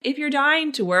If you're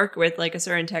dying to work with like a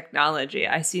certain technology,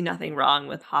 I see nothing wrong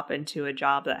with hopping to a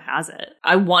job that has it.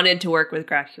 I wanted to work with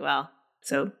GraphQL,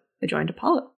 so I joined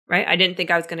Apollo, right? I didn't think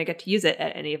I was going to get to use it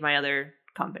at any of my other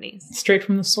companies. Straight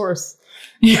from the source.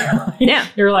 Yeah.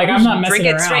 You're like, I'm not messing around.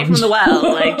 Drink it straight from the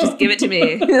well. Like, just give it to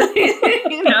me.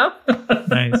 You know?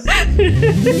 Nice.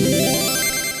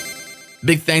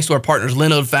 Big thanks to our partners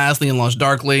Linode, Fastly, and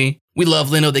LaunchDarkly. We love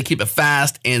Linode. They keep it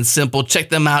fast and simple. Check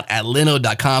them out at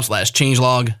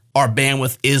linode.com/changelog. Our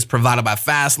bandwidth is provided by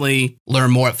Fastly. Learn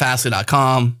more at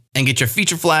fastly.com and get your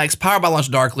feature flags powered by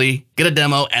LaunchDarkly. Get a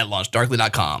demo at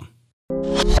launchdarkly.com.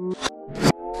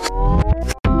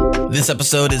 This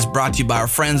episode is brought to you by our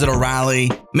friends at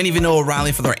O'Reilly. Many of you know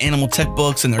O'Reilly for their animal tech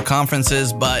books and their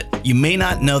conferences, but you may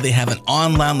not know they have an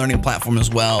online learning platform as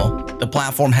well. The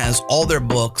platform has all their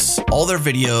books, all their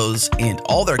videos, and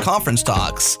all their conference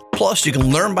talks. Plus, you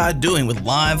can learn by doing with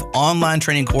live online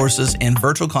training courses and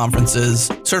virtual conferences,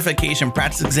 certification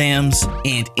practice exams,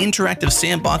 and interactive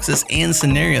sandboxes and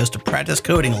scenarios to practice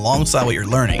coding alongside what you're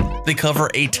learning. They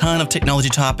cover a ton of technology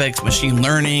topics: machine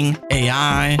learning,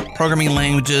 AI, programming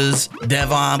languages,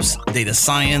 DevOps, data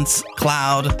science,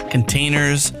 cloud,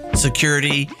 containers,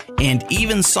 security, and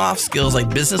even soft skills like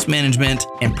business management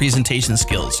and presentation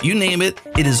skills. You name it,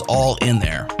 it is all in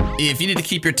there. If you need to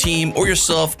keep your team or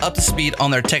yourself up to speed on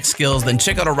their tech skills, then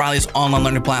check out O'Reilly's online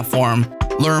learning platform.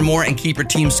 Learn more and keep your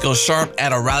team skills sharp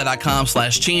at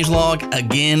O'Reilly.com/changelog.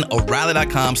 Again,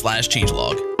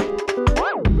 O'Reilly.com/changelog.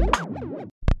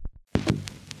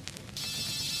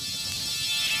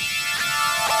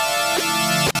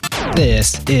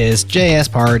 This is JS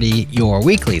Party, your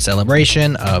weekly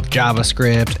celebration of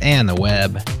JavaScript and the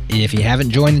web. If you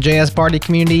haven't joined the JS Party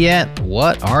community yet,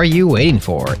 what are you waiting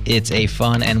for? It's a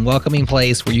fun and welcoming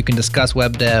place where you can discuss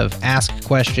web dev, ask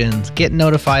questions, get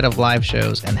notified of live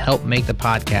shows, and help make the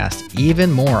podcast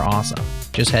even more awesome.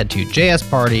 Just head to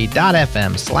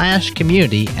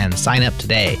jsparty.fm/community and sign up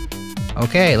today.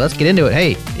 Okay, let's get into it.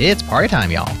 Hey, it's party time,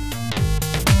 y'all.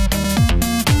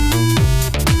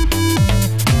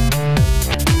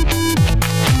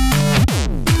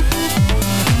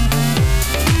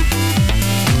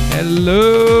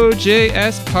 Hello,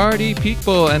 JS Party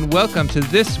people, and welcome to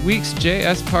this week's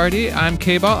JS Party. I'm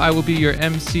KBall. I will be your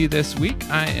MC this week.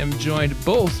 I am joined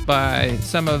both by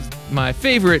some of my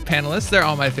favorite panelists. They're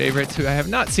all my favorites who I have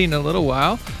not seen in a little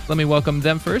while. Let me welcome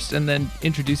them first and then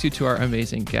introduce you to our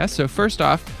amazing guests. So first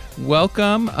off,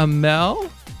 welcome Amal.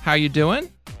 How you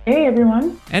doing? Hey,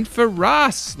 everyone. And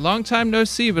Feross. Long time no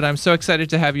see, but I'm so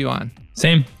excited to have you on.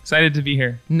 Same. Excited to be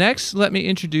here. Next, let me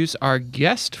introduce our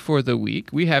guest for the week.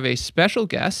 We have a special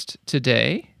guest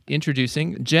today,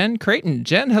 introducing Jenn Creighton.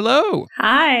 Jenn, hello.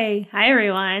 Hi. Hi,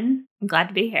 everyone. I'm glad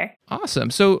to be here. Awesome.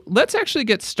 So let's actually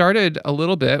get started a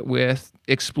little bit with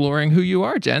exploring who you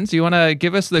are, Jenn. So you want to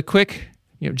give us the quick,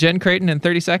 Jenn Creighton in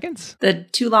 30 seconds? The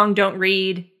too long don't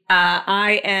read.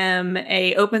 I am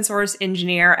a open source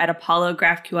engineer at Apollo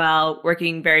GraphQL,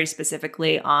 working very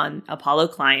specifically on Apollo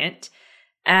Client.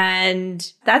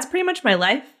 And that's pretty much my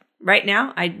life right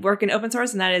now. I work in open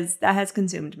source, and that has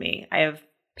consumed me. I have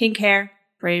pink hair,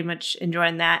 pretty much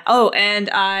enjoying that. Oh, and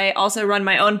I also run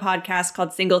my own podcast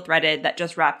called Single Threaded that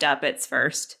just wrapped up its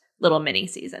first little mini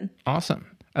season. Awesome.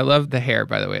 I love the hair,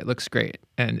 by the way. It looks great.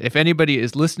 And if anybody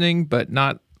is listening but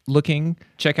not looking,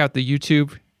 check out the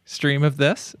YouTube stream of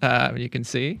this. You can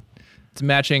see it's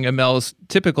matching Amel's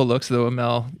typical looks, though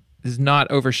Amel is not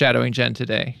overshadowing Jenn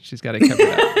today. She's got it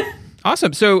covered up.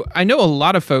 Awesome. So I know a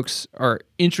lot of folks are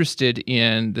interested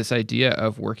in this idea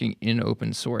of working in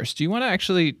open source. Do you want to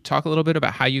actually talk a little bit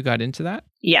about how you got into that?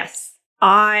 Yes.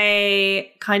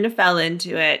 I kind of fell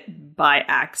into it by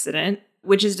accident,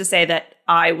 which is to say that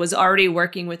I was already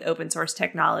working with open source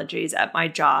technologies at my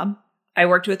job. I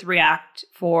worked with React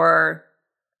for,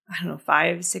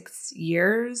 5-6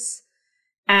 years,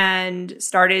 and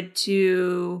started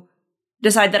to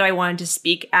decide that I wanted to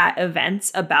speak at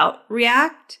events about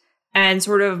React, and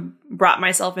sort of brought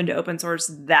myself into open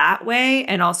source that way.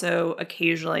 And also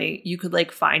occasionally you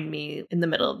could find me in the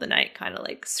middle of the night, kind of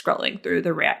scrolling through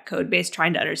the React code base,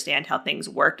 trying to understand how things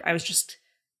worked. I was just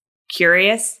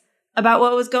curious about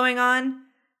what was going on.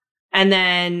 And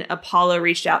then Apollo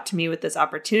reached out to me with this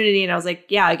opportunity, and I was like,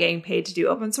 yeah, getting paid to do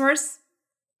open source.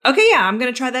 Okay, yeah, I'm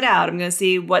going to try that out. I'm going to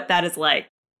see what that is like.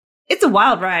 It's a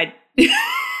wild ride.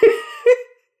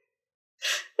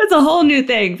 It's a whole new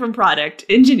thing from product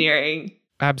engineering.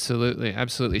 Absolutely.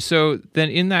 Absolutely. So then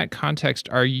in that context,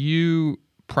 are you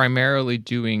primarily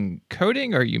doing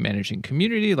coding? Or are you managing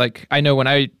community? I know when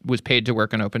I was paid to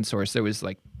work on open source, there was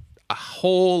a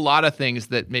whole lot of things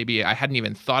that maybe I hadn't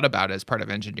even thought about as part of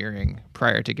engineering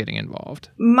prior to getting involved.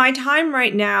 My time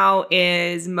right now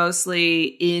is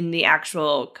mostly in the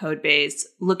actual code base,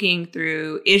 looking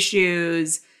through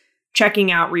issues,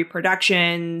 checking out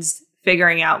reproductions,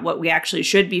 figuring out what we actually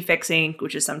should be fixing,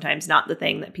 which is sometimes not the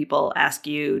thing that people ask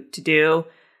you to do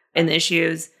in the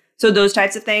issues. So those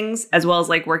types of things, as well as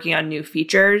like working on new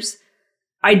features.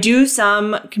 I do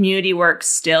some community work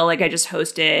still. Like I just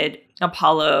hosted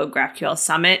Apollo GraphQL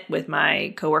Summit with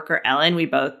my coworker, Ellen. We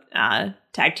both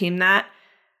tag team that.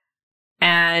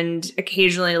 And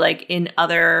occasionally, like in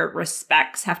other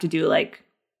respects, have to do like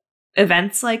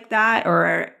events like that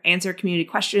or answer community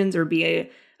questions or be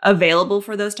available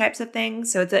for those types of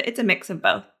things. So it's a mix of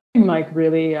both. Like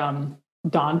really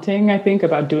daunting, I think,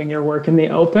 about doing your work in the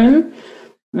open.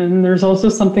 And there's also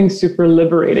something super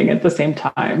liberating at the same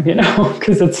time,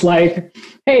 because it's like,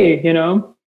 hey,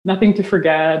 nothing to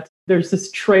forget. There's this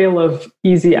trail of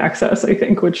easy access, I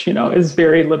think, which, is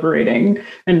very liberating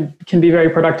and can be very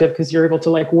productive because you're able to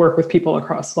like work with people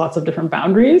across lots of different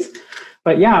boundaries.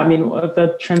 But yeah, I mean,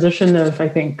 the transition of, I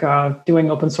think, doing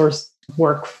open source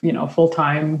work, full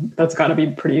time, that's got to be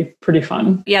pretty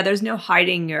fun. Yeah, there's no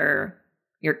hiding your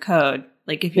code.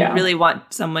 Like if you really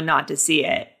want someone not to see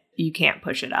it, you can't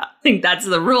push it up. I think that's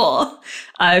the rule.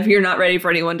 If you're not ready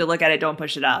for anyone to look at it, don't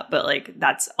push it up. But like,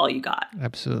 that's all you got.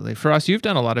 Absolutely. Feross, you've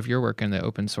done a lot of your work in the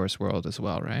open source world as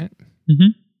well, right?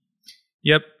 Mm-hmm.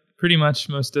 Yep. Pretty much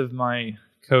most of my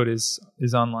code is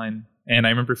online. And I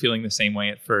remember feeling the same way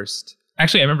at first.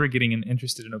 Actually, I remember getting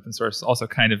interested in open source also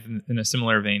kind of in a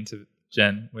similar vein to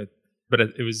Jenn but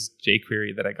it was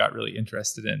jQuery that I got really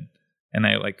interested in. And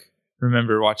I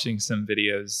remember watching some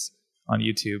videos on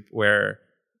YouTube where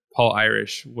Paul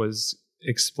Irish was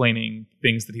explaining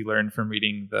things that he learned from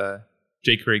reading the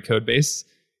jQuery code base.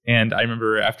 And I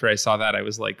remember after I saw that, I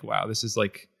was like, wow, this is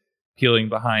like peeling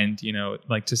behind,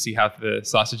 to see how the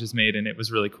sausage is made. And it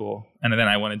was really cool. And then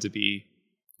I wanted to be,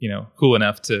 cool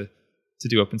enough to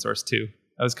do open source too.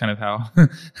 That was kind of how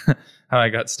I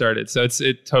got started. So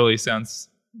it totally sounds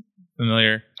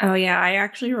familiar. Oh yeah, I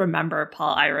actually remember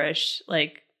Paul Irish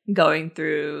going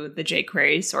through the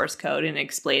jQuery source code and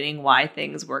explaining why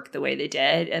things work the way they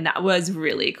did. And that was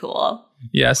really cool.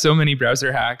 Yeah, so many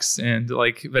browser hacks and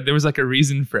but there was a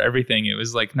reason for everything. It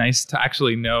was nice to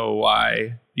actually know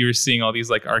why you were seeing all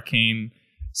these arcane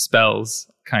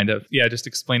spells kind of. Yeah, just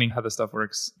explaining how the stuff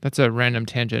works. That's a random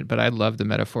tangent, but I love the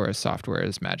metaphor of software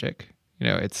as magic.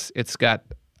 It's got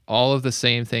all of the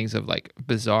same things of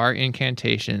bizarre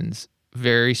incantations,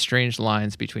 very strange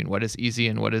lines between what is easy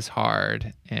and what is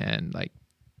hard. And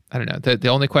I don't know. The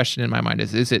only question in my mind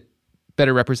is it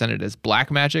better represented as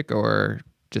black magic or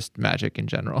just magic in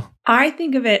general? I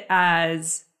think of it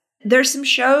as there's some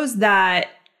shows that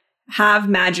have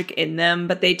magic in them,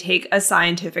 but they take a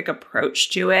scientific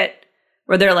approach to it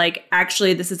where they're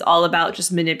actually, this is all about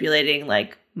just manipulating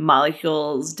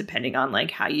molecules depending on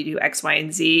how you do X, Y,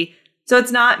 and Z. So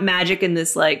it's not magic in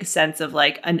this sense of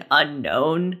an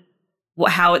unknown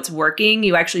how it's working.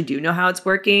 You actually do know how it's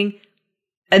working.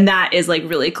 And that is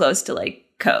really close to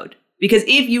code. Because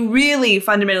if you really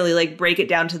fundamentally break it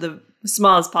down to the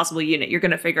smallest possible unit, you're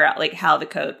going to figure out how the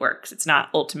code works. It's not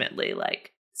ultimately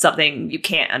something you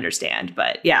can't understand.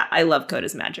 But yeah, I love code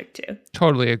as magic too.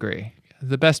 Totally agree.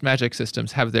 The best magic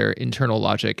systems have their internal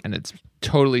logic and it's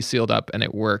totally sealed up and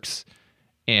it works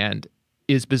and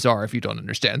is bizarre if you don't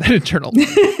understand that internal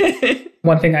logic.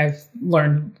 One thing I've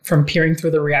learned from peering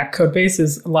through the React code base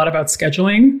is a lot about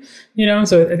scheduling,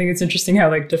 so I think it's interesting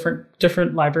how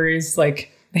different libraries,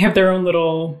 they have their own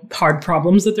little hard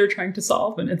problems that they're trying to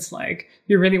solve. And it's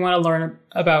you really want to learn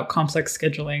about complex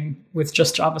scheduling with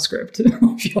just JavaScript.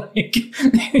 I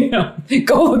feel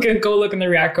go look in the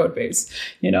React code base,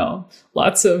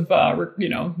 lots of,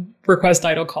 request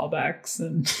idle callbacks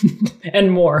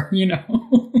and more,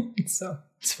 so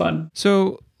it's fun.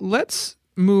 So let's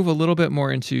move a little bit more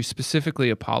into specifically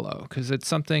Apollo, because it's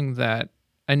something that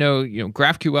I know,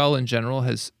 GraphQL in general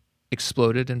has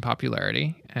exploded in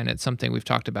popularity, and it's something we've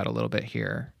talked about a little bit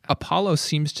here. Apollo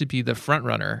seems to be the front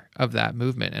runner of that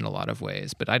movement in a lot of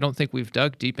ways, but I don't think we've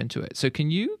dug deep into it. So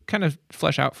can you kind of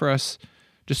flesh out for us,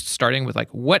 just starting with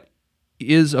what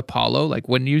is Apollo?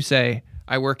 When you say,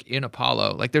 I work in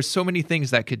Apollo, there's so many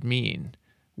things that could mean.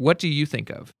 What do you think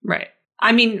of? Right.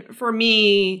 I mean, for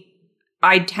me,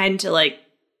 I tend to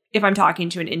if I'm talking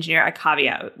to an engineer, I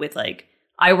caveat with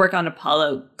I work on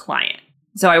Apollo client.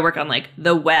 So I work on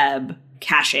the web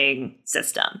caching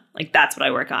system. That's what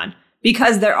I work on.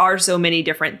 Because there are so many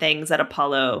different things that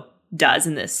Apollo does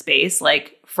in this space,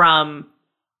 from,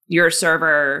 your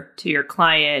server to your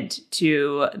client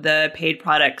to the paid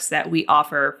products that we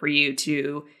offer for you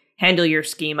to handle your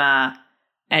schema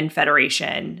and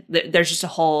federation. There's just a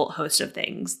whole host of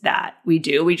things that we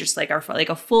do. We just are like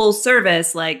a full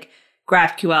service, like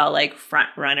GraphQL, like front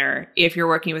runner. If you're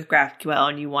working with GraphQL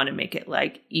and you want to make it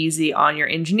like easy on your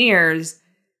engineers,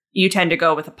 you tend to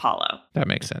go with Apollo. That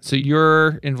makes sense. So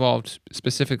you're involved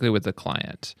specifically with the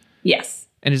client. Yes.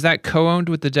 And is that co-owned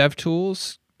with the dev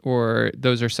tools, or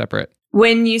those are separate?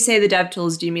 When you say the dev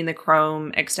tools, do you mean the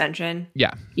Chrome extension?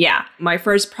 Yeah. Yeah. My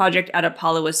first project at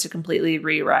Apollo was to completely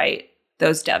rewrite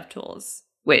those dev tools,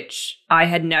 which I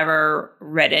had never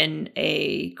written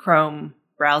a Chrome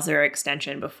browser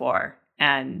extension before.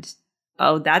 And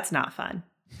that's not fun.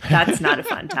 That's not a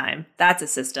fun time. That's a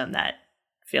system that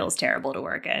feels terrible to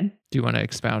work in. Do you want to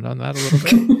expound on that a little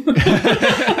bit?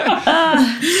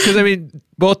 Because I mean,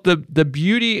 both the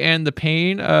beauty and the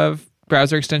pain of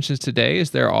browser extensions today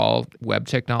is they're all web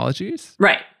technologies.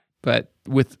 Right. But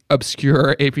with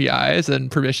obscure APIs and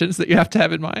permissions that you have to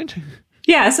have in mind.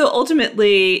 Yeah. So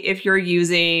ultimately, if you're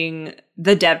using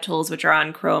the dev tools, which are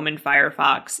on Chrome and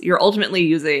Firefox, you're ultimately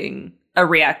using a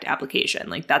React application.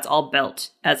 Like that's all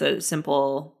built as a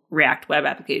simple React web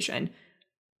application.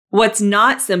 What's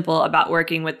not simple about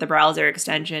working with the browser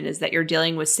extension is that you're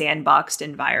dealing with sandboxed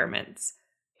environments.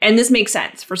 And this makes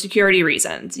sense for security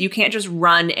reasons. You can't just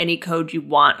run any code you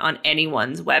want on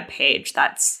anyone's web page.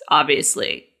 That's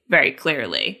obviously very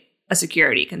clearly a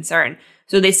security concern.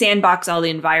 So they sandbox all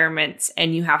the environments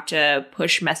and you have to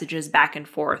push messages back and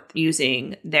forth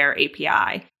using their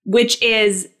API, which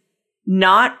is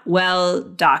not well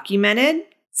documented,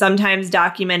 sometimes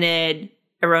documented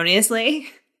erroneously.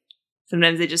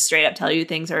 Sometimes they just straight up tell you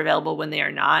things are available when they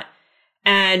are not.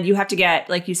 And you have to get,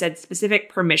 like you said, specific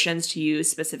permissions to use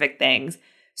specific things.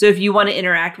 So if you want to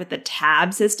interact with the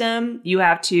tab system, you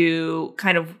have to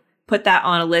kind of put that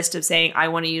on a list of saying, I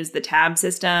want to use the tab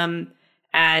system.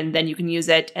 And then you can use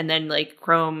it. And then like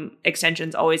Chrome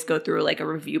extensions always go through like a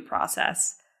review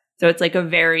process. So it's like a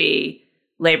very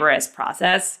laborious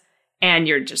process. And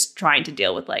you're just trying to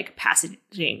deal with like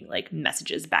passaging like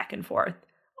messages back and forth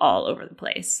all over the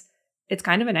place. It's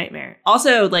kind of a nightmare.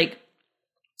 Also, like,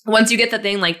 once you get the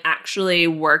thing, like, actually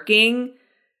working,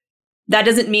 that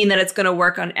doesn't mean that it's going to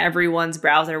work on everyone's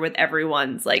browser with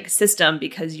everyone's, like, system,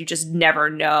 because you just never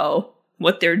know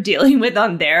what they're dealing with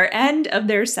on their end of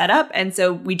their setup. And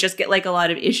so we just get, like, a lot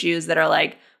of issues that are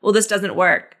like, well, this doesn't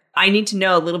work. I need to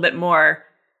know a little bit more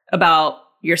about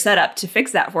your setup to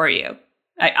fix that for you.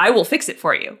 I will fix it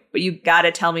for you, but you got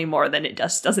to tell me more than it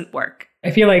just doesn't work.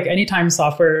 I feel like anytime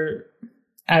software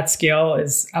at scale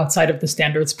is outside of the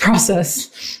standards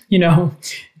process,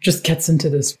 just gets into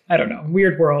this, I don't know,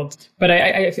 weird world. But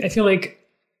I feel like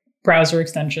browser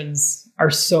extensions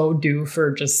are so due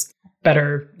for just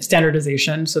better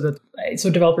standardization so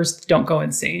developers don't go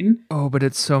insane. Oh, but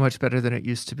it's so much better than it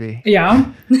used to be. Yeah,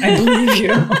 I believe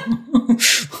you.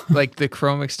 Like the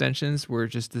Chrome extensions were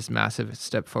just this massive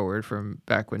step forward from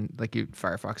back when like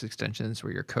Firefox extensions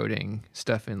where you're coding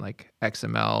stuff in like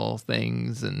XML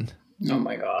things and oh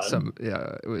my God.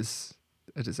 It was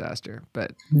a disaster.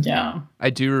 But yeah, I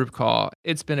do recall,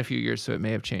 it's been a few years, so it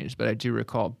may have changed, but I do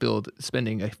recall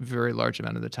spending a very large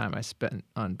amount of the time I spent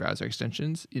on browser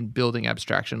extensions in building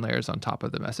abstraction layers on top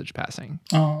of the message passing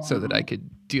so that I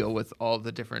could deal with all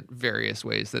the different various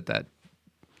ways that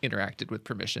interacted with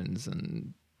permissions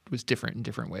and was different in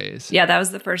different ways. Yeah, that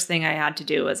was the first thing I had to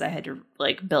do was I had to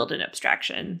like build an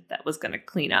abstraction that was going to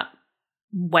clean up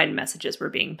when messages were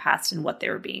being passed and what they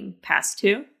were being passed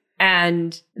to.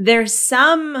 And there's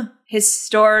some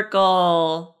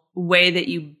historical way that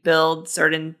you build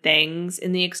certain things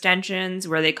in the extensions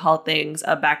where they call things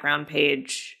a background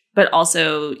page, but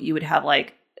also you would have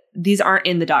like, these aren't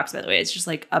in the docs, by the way. It's just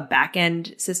like a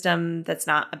backend system that's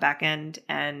not a backend,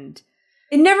 and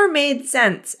it never made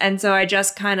sense. And so I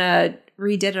just kind of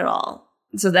redid it all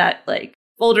so that like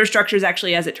folder structures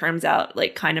actually, as it turns out,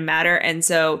 like kind of matter. And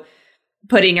so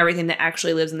putting everything that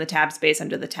actually lives in the tab space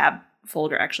under the tab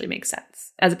folder actually makes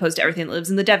sense, as opposed to everything that lives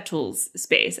in the DevTools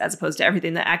space, as opposed to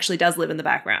everything that actually does live in the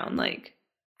background. Like,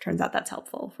 turns out that's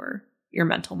helpful for your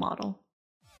mental model.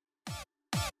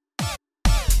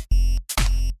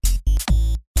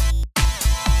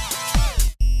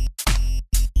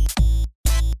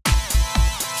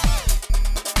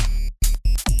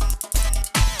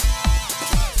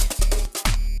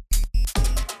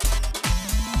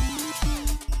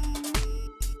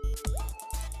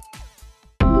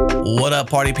 What up,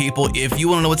 party people? If you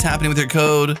want to know what's happening with your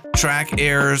code, track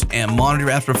errors, and monitor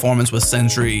your app's performance with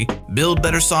Sentry, build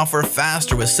better software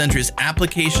faster with Sentry's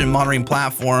application monitoring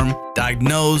platform,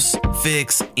 diagnose,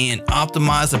 fix, and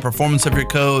optimize the performance of your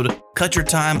code, cut your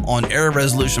time on error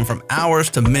resolution from hours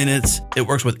to minutes. It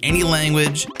works with any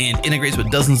language and integrates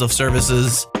with dozens of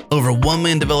services. Over 1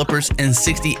 million developers and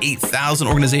 68,000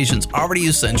 organizations already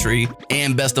use Sentry.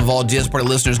 And best of all, JS Party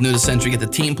listeners new to Sentry get the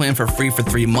team plan for free for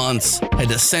 3 months. Head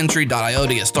to Sentry.io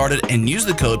to get started and use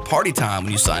the code PARTYTIME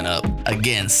when you sign up.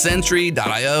 Again,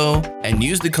 Sentry.io and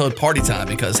use the code PARTYTIME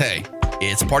because, hey,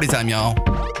 it's party time, y'all.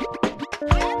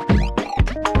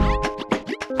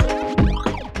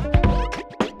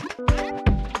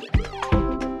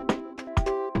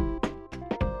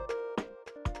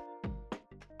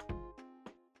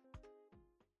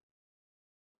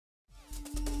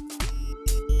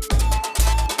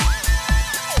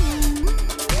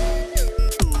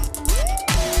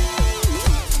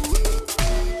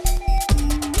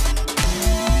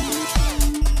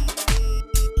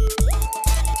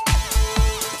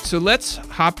 So let's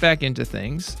hop back into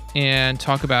things and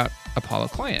talk about Apollo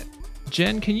Client.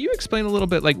 Jenn, can you explain a little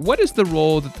bit, like, what is the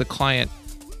role that the client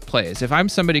plays? If I'm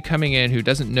somebody coming in who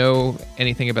doesn't know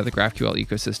anything about the GraphQL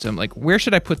ecosystem, like, where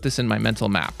should I put this in my mental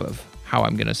map of how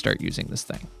I'm going to start using this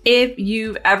thing? If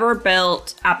you've ever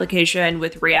built application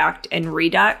with React and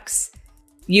Redux,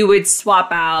 you would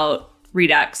swap out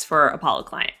Redux for Apollo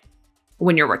Client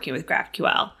when you're working with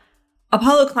GraphQL.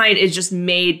 Apollo Client is just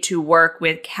made to work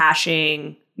with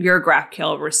caching your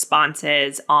GraphQL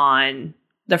responses on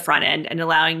the front end and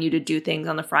allowing you to do things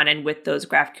on the front end with those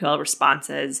GraphQL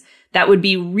responses that would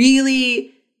be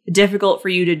really difficult for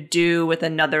you to do with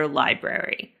another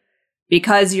library.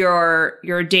 Because your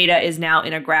data is now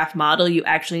in a graph model, you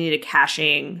actually need a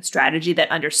caching strategy that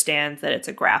understands that it's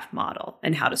a graph model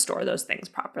and how to store those things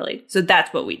properly. So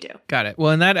that's what we do. Got it.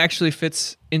 Well, and that actually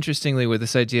fits interestingly with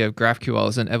this idea of GraphQL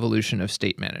as an evolution of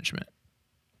state management.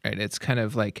 Right? It's kind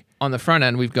of like on the front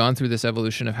end, we've gone through this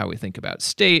evolution of how we think about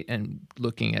state and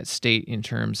looking at state in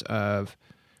terms of,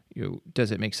 does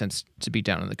it make sense to be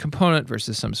down on the component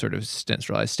versus some sort of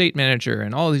centralized state manager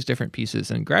and all these different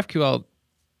pieces. And GraphQL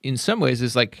in some ways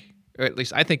is like, or at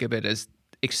least I think of it as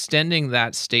extending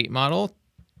that state model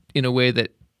in a way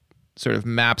that sort of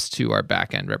maps to our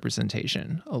backend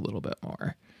representation a little bit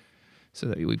more. So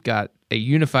that we've got a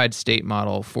unified state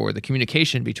model for the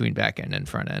communication between backend and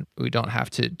front end. We don't have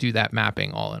to do that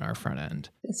mapping all in our front end.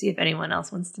 Let's see if anyone else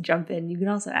wants to jump in. You can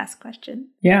also ask questions.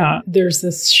 Yeah, there's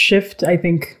this shift, I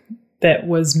think, that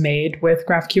was made with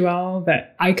GraphQL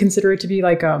that I consider it to be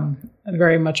like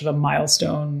very much of a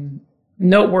milestone,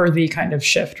 noteworthy kind of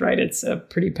shift, right? It's a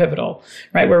pretty pivotal,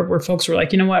 right? Where folks were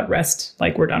like, you know what, REST,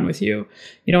 like, we're done with you.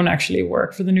 You don't actually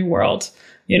work for the new world.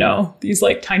 These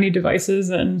like tiny devices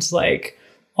and like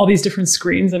all these different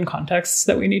screens and contexts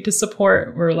that we need to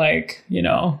support. We're like,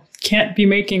 can't be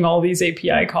making all these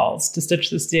API calls to stitch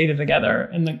this data together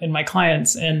in my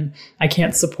clients. And I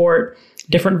can't support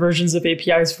different versions of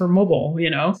APIs for mobile,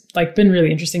 like been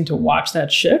really interesting to watch that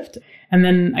shift. And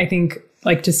then I think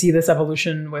like to see this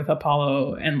evolution with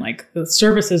Apollo and like the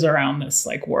services around this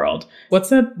like world.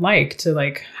 What's it like to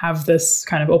like have this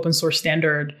kind of open source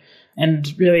standard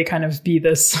and really kind of be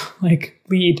this like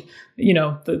lead,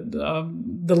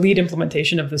 the lead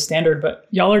implementation of the standard. But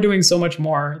y'all are doing so much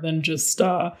more than just,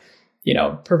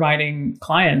 providing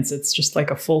clients. It's just like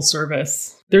a full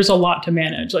service. There's a lot to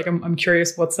manage. Like, I'm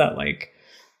curious, what's that like,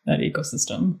 that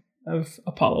ecosystem of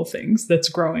Apollo things that's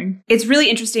growing? It's really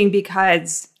interesting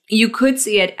because you could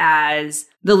see it as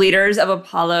the leaders of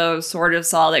Apollo sort of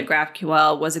saw that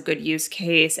GraphQL was a good use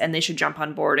case and they should jump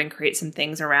on board and create some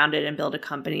things around it and build a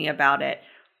company about it.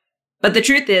 But the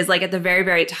truth is, like at the very,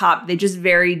 very top, they just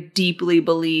very deeply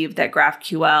believe that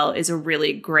GraphQL is a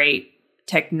really great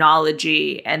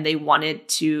technology and they wanted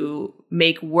to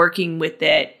make working with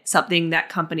it something that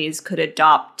companies could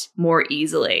adopt more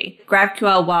easily.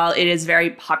 GraphQL, while it is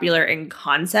very popular in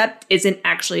concept, isn't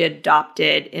actually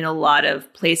adopted in a lot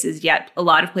of places yet. A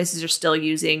lot of places are still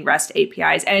using REST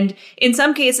APIs. And in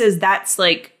some cases, that's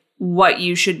like what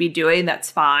you should be doing.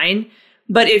 That's fine.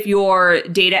 But if your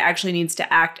data actually needs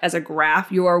to act as a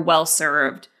graph, you are well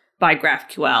served by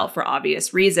GraphQL for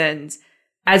obvious reasons.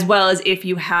 As well as if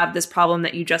you have this problem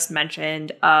that you just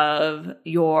mentioned of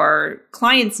your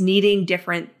clients needing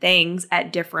different things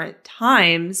at different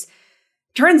times,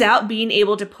 turns out being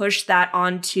able to push that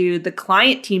onto the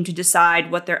client team to decide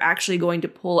what they're actually going to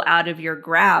pull out of your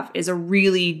graph is a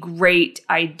really great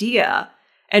idea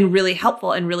and really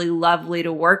helpful and really lovely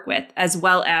to work with, as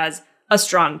well as a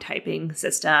strong typing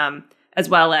system, as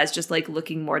well as just like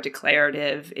looking more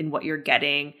declarative in what you're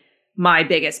getting. my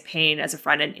biggest pain as a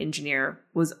front-end engineer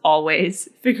was always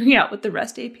figuring out what the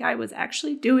REST API was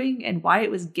actually doing and why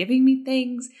it was giving me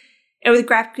things. And with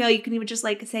GraphQL, you can even just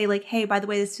like say like, hey, by the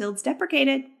way, this field's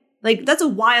deprecated. Like, that's a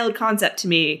wild concept to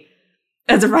me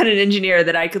as a front-end engineer,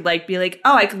 that I could like be like,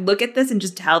 oh, I could look at this and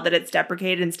just tell that it's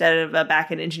deprecated, instead of a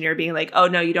back-end engineer being like, oh,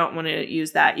 no, you don't want to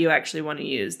use that. You actually want to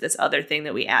use this other thing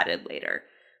that we added later,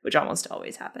 which almost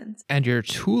always happens. And your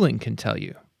tooling can tell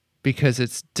you because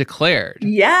it's declared.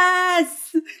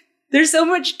 Yes! There's so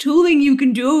much tooling you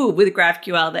can do with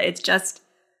GraphQL that it's just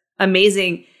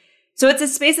amazing. So it's a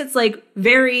space that's like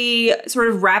very sort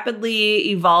of rapidly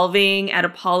evolving at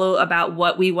Apollo about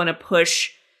what we want to push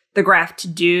the graph to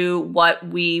do, what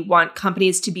we want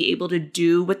companies to be able to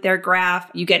do with their graph.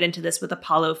 You get into this with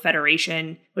Apollo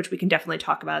Federation, which we can definitely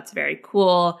talk about. It's very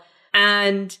cool.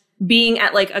 And being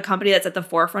at like a company that's at the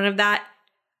forefront of that,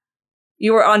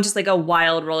 you were on just like a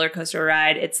wild roller coaster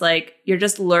ride. It's like you're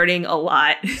just learning a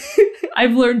lot.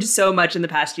 I've learned so much in the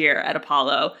past year at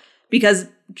Apollo because,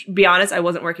 to be honest, I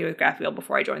wasn't working with GraphQL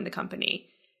before I joined the company.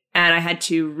 And I had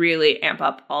to really amp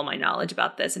up all my knowledge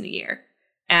about this in a year.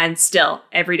 And still,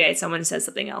 every day someone says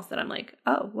something else that I'm like,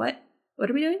 oh, what? What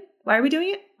are we doing? Why are we doing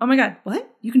it? Oh my God, what?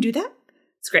 You can do that?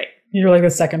 It's great. You're like the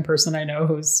second person I know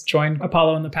who's joined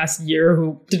Apollo in the past year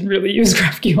who didn't really use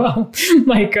GraphQL.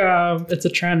 Like, it's a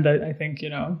trend, I think,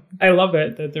 I love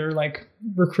it that they're like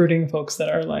recruiting folks that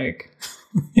are like,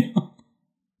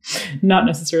 not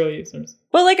necessarily users.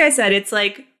 Well, like I said, it's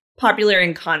like popular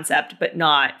in concept, but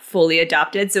not fully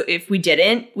adopted. So if we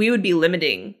didn't, we would be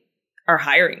limiting our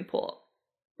hiring pool.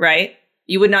 Right?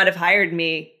 You would not have hired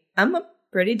me. I'm a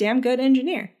pretty damn good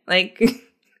engineer. Like,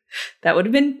 that would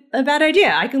have been a bad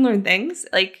idea. I can learn things.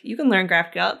 Like, you can learn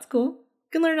GraphQL. It's cool.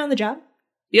 You can learn on the job.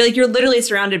 You're literally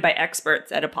surrounded by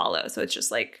experts at Apollo. So it's just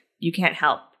like, you can't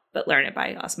help but learn it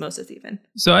by osmosis even.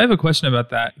 So I have a question about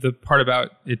that. The part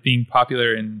about it being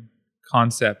popular in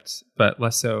concept, but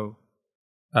less so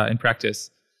in practice.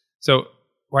 So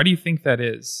why do you think that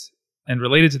is? And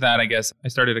related to that, I guess, I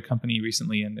started a company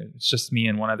recently and it's just me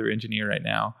and one other engineer right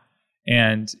now.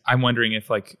 And I'm wondering if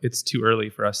like it's too early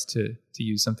for us to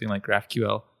use something like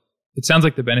GraphQL. It sounds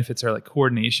like the benefits are like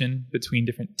coordination between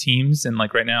different teams. And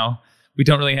like right now, we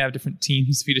don't really have different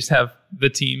teams. We just have the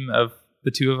team of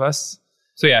the two of us.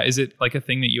 So yeah, is it like a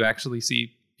thing that you actually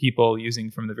see people using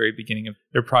from the very beginning of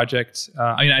their project?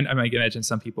 I might imagine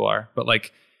some people are, but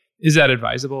like, is that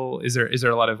advisable? Is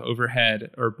there a lot of overhead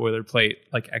or boilerplate,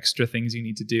 like extra things you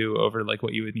need to do over like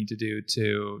what you would need to do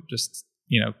to just,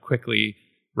 quickly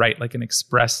write like an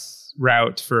express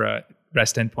route for a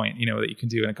REST endpoint, that you can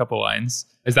do in a couple lines?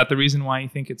 Is that the reason why you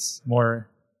think it's more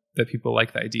that people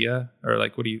like the idea? Or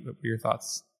like, what are your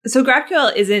thoughts? So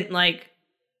GraphQL isn't like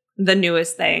the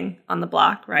newest thing on the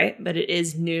block, right? But it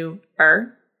is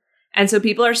newer. And so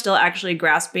people are still actually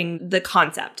grasping the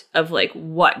concept of like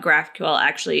what GraphQL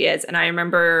actually is. And I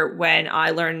remember when I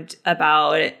learned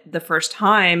about it the first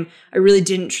time, I really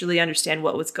didn't truly understand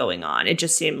what was going on. It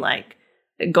just seemed like,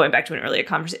 going back to an earlier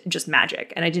conversation, just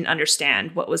magic. And I didn't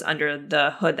understand what was under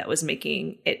the hood that was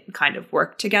making it kind of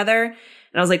work together. And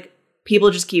I was like,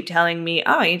 people just keep telling me,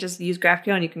 oh, you just use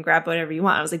GraphQL and you can grab whatever you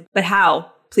want. I was like, but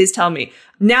how? Please tell me.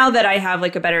 Now that I have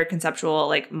like a better conceptual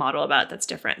like model about it, that's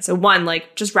different. So one,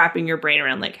 like just wrapping your brain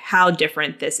around like how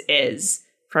different this is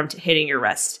from hitting your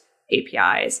REST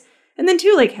APIs. And then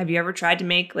two, like, have you ever tried to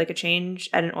make like a change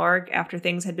at an org after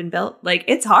things had been built? Like,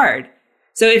 it's hard.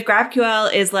 So if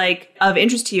GraphQL is like of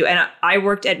interest to you, and I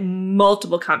worked at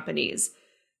multiple companies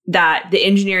that the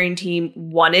engineering team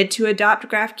wanted to adopt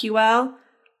GraphQL,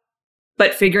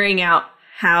 but figuring out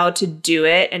how to do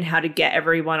it and how to get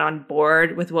everyone on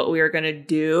board with what we were going to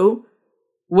do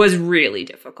was really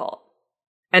difficult.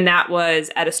 And that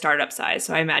was at a startup size.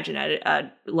 So I imagine at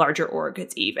a larger org,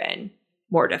 it's even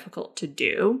more difficult to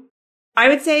do. I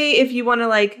would say if you want to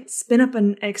like spin up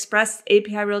an Express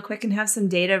API real quick and have some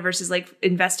data versus like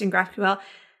invest in GraphQL,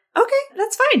 okay,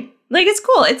 that's fine. Like, it's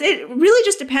cool. It really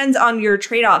just depends on your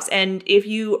trade-offs. And if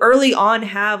you early on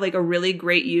have like a really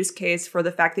great use case for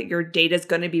the fact that your data is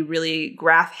going to be really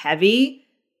graph heavy,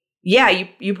 yeah,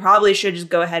 you probably should just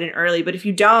go ahead and early. But if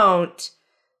you don't,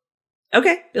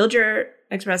 okay, build your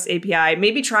Express API.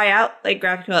 Maybe try out like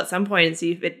GraphQL at some point and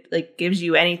see if it like gives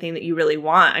you anything that you really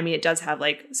want. I mean, it does have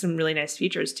like some really nice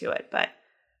features to it, but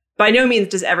by no means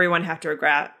does everyone have to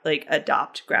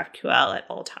adopt GraphQL at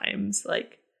all times.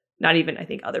 Like, not even, I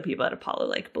think, other people at Apollo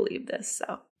like believe this.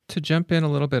 So to jump in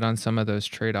a little bit on some of those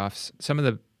trade-offs, some of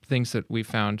the things that we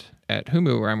found at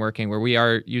Humu, where I'm working, where we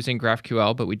are using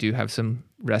GraphQL, but we do have some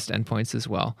REST endpoints as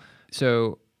well.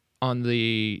 So on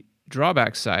the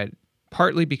drawback side,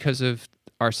 partly because of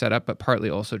are set up, but partly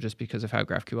also just because of how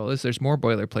GraphQL is. There's more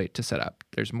boilerplate to set up.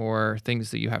 There's more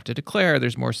things that you have to declare.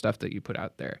 There's more stuff that you put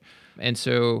out there. And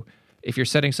so if you're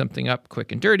setting something up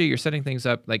quick and dirty, you're setting things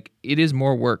up, like it is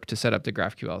more work to set up the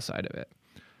GraphQL side of it.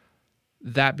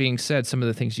 That being said, some of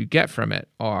the things you get from it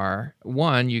are,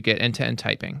 one, you get end-to-end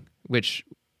typing, which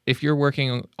if you're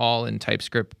working all in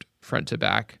TypeScript front to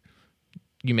back,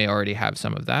 you may already have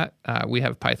some of that. We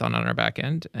have Python on our back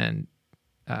end and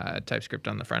TypeScript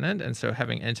on the front end. And so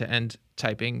having end-to-end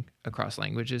typing across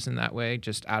languages in that way,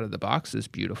 just out of the box, is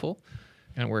beautiful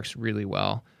and works really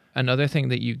well. Another thing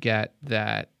that you get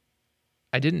that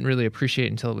I didn't really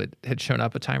appreciate until it had shown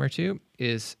up a time or two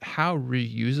is how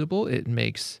reusable it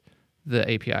makes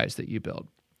the APIs that you build.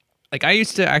 Like I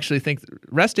used to actually think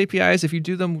REST APIs, if you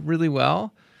do them really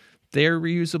well, they're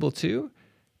reusable too.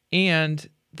 And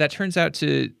that turns out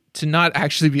to not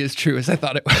actually be as true as I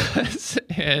thought it was.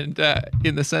 And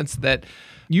in the sense that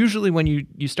usually when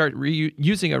you start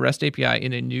using a REST API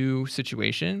in a new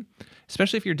situation,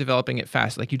 especially if you're developing it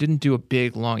fast, like you didn't do a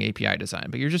big, long API design,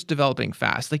 but you're just developing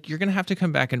fast, like you're going to have to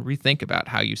come back and rethink about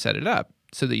how you set it up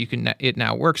so that it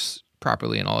now works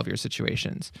properly in all of your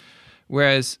situations.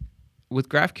 Whereas with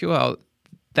GraphQL,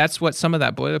 that's what some of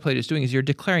that boilerplate is doing, is you're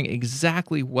declaring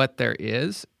exactly what there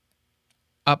is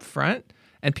up front.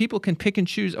 And people can pick and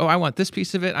choose, I want this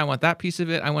piece of it, I want that piece of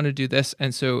it, I want to do this.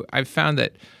 And so I've found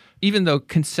that even though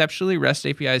conceptually REST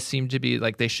APIs seem to be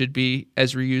like they should be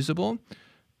as reusable,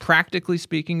 practically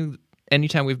speaking,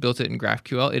 anytime we've built it in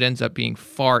GraphQL, it ends up being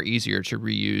far easier to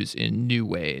reuse in new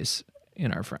ways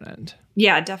in our front end.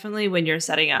 Yeah, definitely when you're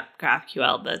setting up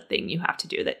GraphQL, the thing you have to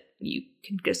do that you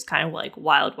can just kind of like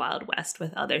wild west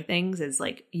with other things is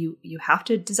like you have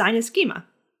to design a schema.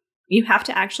 You have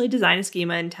to actually design a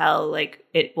schema and tell like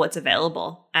what's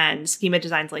available. And schema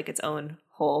design's like its own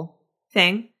whole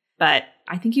thing. But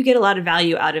I think you get a lot of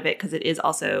value out of it because it is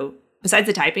also, besides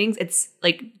the typings, it's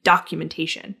like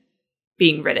documentation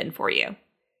being written for you.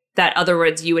 That other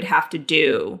words, you would have to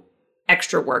do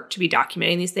extra work to be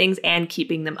documenting these things and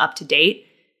keeping them up to date.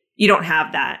 You don't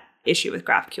have that issue with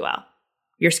GraphQL.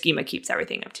 Your schema keeps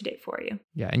everything up to date for you.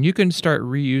 Yeah, and you can start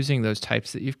reusing those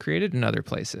types that you've created in other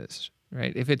places.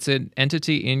 Right? If it's an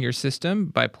entity in your system,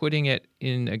 by putting it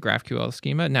in a GraphQL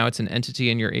schema, now it's an entity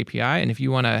in your API. And if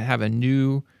you want to have a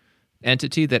new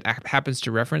entity that happens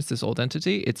to reference this old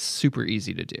entity, it's super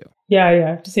easy to do. Yeah, I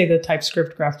have to say the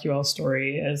TypeScript GraphQL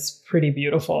story is pretty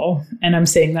beautiful. And I'm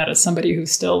saying that as somebody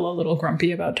who's still a little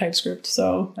grumpy about TypeScript.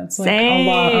 So that's like a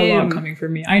lot coming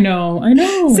from me. I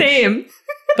know. Same.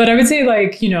 But I would say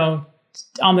like,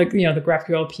 on the the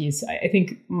GraphQL piece, I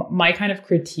think my kind of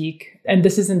critique, and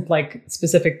this isn't like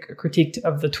specific critique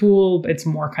of the tool, it's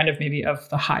more kind of maybe of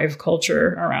the Hive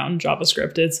culture around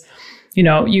JavaScript. It's,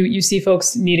 you see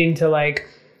folks needing to like,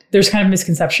 there's kind of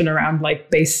misconception around like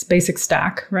basic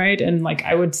stack, right? And like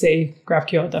I would say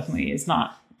GraphQL definitely is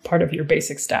not part of your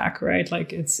basic stack, right?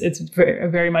 Like it's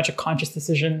very much a conscious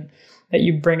decision that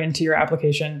you bring into your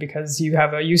application because you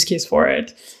have a use case for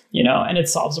it, and it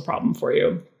solves a problem for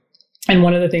you. And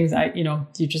one of the things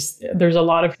there's a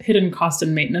lot of hidden cost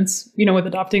and maintenance, with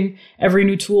adopting every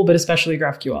new tool, but especially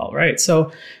GraphQL, right?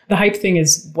 So the hype thing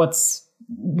is what's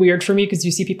weird for me because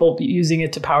you see people using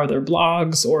it to power their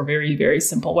blogs or very, very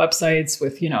simple websites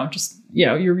with,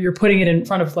 you're putting it in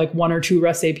front of like one or two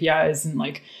REST APIs and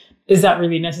like, is that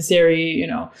really necessary?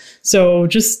 So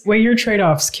just weigh your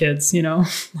trade-offs, kids,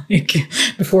 like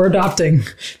before adopting,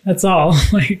 that's all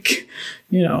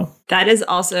That is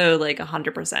also like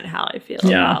 100% how I feel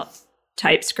about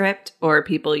TypeScript or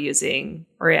people using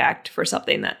React for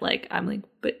something that like, I'm like,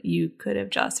 but you could have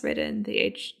just written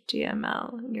the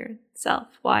HTML yourself.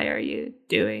 Why are you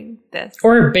doing this?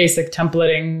 Or basic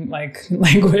templating like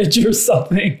language or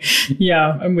something.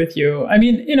 Yeah, I'm with you. I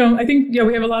mean, I think,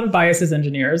 we have a lot of bias as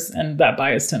engineers and that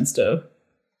bias tends to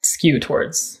skew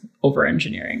towards over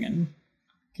engineering and,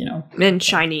 and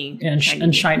shiny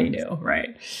new,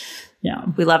 right? Yeah.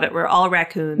 We love it. We're all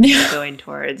raccoons going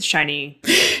towards shiny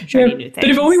new things.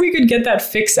 But if only we could get that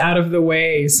fix out of the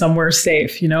way somewhere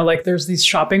safe, like there's these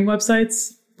shopping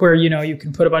websites where, you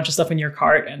can put a bunch of stuff in your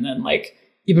cart and then like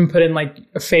even put in like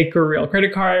a fake or real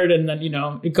credit card and then,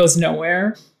 it goes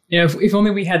nowhere. If only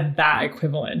we had that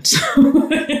equivalent.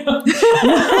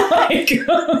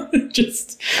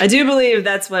 I do believe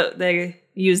that's what they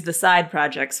use the side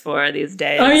projects for these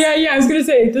days. Oh, yeah. I was going to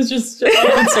say, that's just...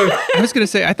 I was going to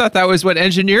say, I thought that was what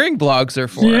engineering blogs are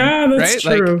for. Yeah, that's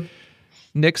right? true. Like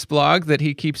Nick's blog that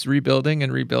he keeps rebuilding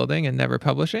and never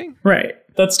publishing. Right.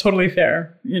 That's totally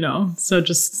fair. So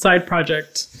just side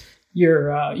project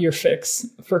your fix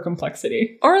for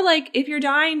complexity. Or like if you're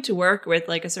dying to work with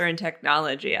like a certain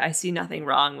technology, I see nothing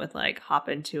wrong with like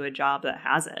hopping to a job that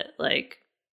has it. Like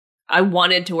I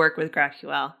wanted to work with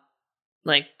GraphQL.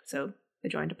 Like, so I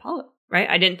joined Apollo, right?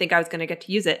 I didn't think I was going to get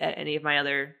to use it at any of my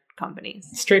other companies.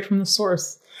 Straight from the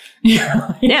source.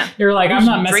 Yeah. You're like, I'm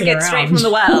not messing Drink it around. straight from the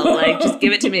well. Like, just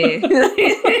give it to me.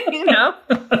 You know?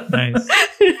 Nice.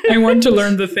 I want to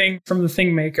learn the thing from the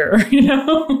thing maker, you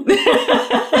know?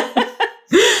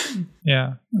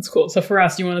 Yeah. That's cool. So for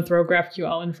us, do you want to throw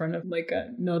GraphQL in front of like a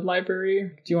node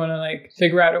library? Do you want to like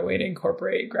figure out a way to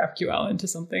incorporate GraphQL into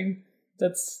something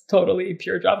that's totally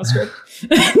pure JavaScript?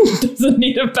 Doesn't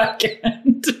need a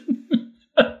backend.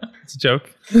 It's a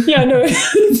joke. Yeah, no,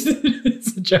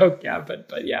 it's a joke. Yeah, but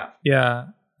yeah. Yeah.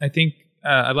 I think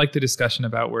I like the discussion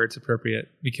about where it's appropriate,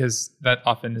 because that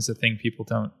often is a thing people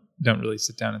don't really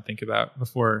sit down and think about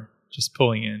before just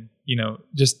pulling in,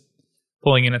 just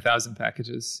pulling in 1,000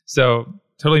 packages. So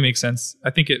totally makes sense.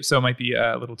 I think it might be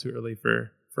a little too early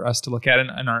for us to look at it.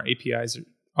 And our APIs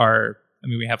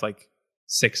we have like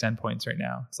 6 endpoints right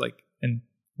now. It's like in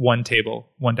one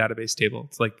database table.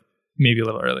 It's like maybe a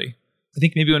little early. I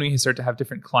think maybe when we start to have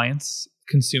different clients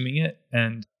consuming it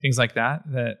and things like that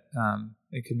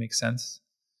it could make sense.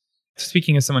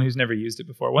 Speaking as someone who's never used it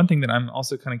before, one thing that I'm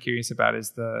also kind of curious about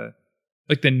is the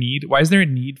need. Why is there a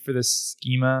need for this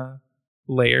schema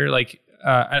layer? Like,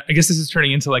 I guess this is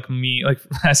turning into like me like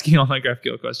asking all my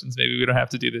GraphQL questions. Maybe we don't have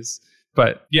to do this,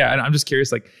 but yeah, and I'm just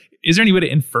curious. Like, is there any way to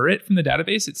infer it from the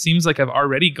database? It seems like I've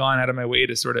already gone out of my way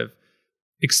to sort of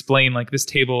explain like this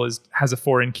table has a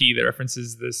foreign key that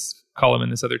references this column in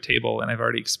this other table, and I've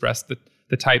already expressed the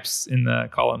types in the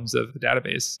columns of the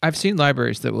database. I've seen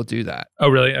libraries that will do that. Oh,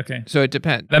 really? Okay. So it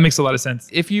depends. That makes a lot of sense.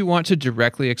 If you want to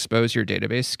directly expose your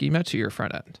database schema to your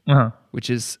front end, which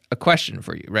is a question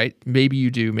for you, right? Maybe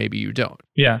you do, maybe you don't.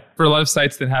 Yeah. For a lot of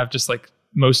sites that have just like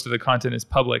most of the content is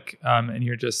public, and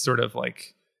you're just sort of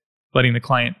like letting the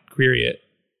client query it,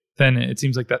 then it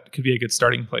seems like that could be a good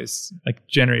starting place. Like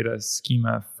generate a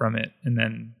schema from it and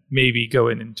then maybe go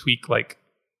in and tweak like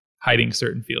hiding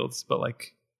certain fields, but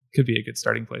like could be a good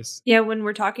starting place. Yeah, when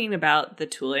we're talking about the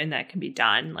tooling that can be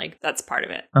done, like that's part of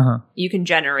it. You can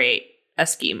generate a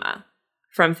schema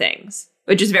from things,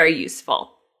 which is very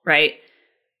useful, right?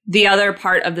 The other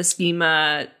part of the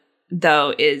schema,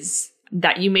 though, is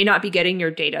that you may not be getting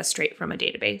your data straight from a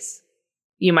database.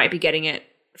 You might be getting it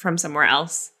from somewhere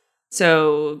else.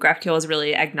 So GraphQL is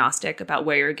really agnostic about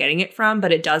where you're getting it from,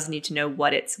 but it does need to know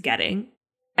what it's getting.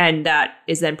 And that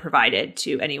is then provided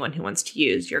to anyone who wants to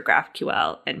use your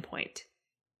GraphQL endpoint.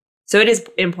 So it is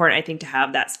important, I think, to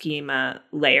have that schema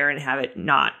layer and have it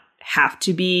not have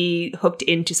to be hooked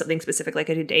into something specific like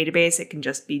a database. It can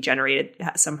just be generated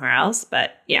somewhere else.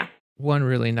 But yeah. One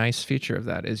really nice feature of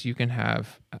that is you can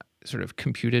have sort of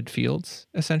computed fields,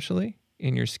 essentially,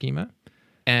 in your schema.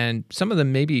 And some of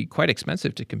them may be quite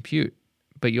expensive to compute,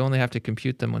 but you only have to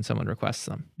compute them when someone requests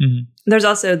them. Mm-hmm. There's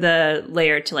also the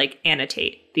layer to like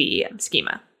annotate the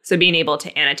schema. So being able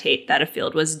to annotate that a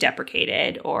field was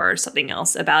deprecated or something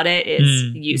else about it is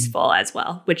useful as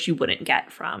well, which you wouldn't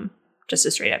get from just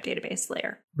a straight up database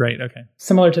layer. Right. Okay.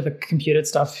 Similar to the computed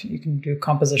stuff, you can do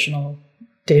compositional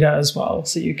data as well.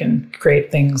 So you can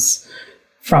create things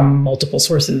from multiple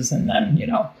sources and then,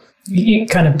 you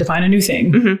kind of define a new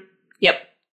thing. Mm-hmm. Yep.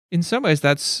 In some ways,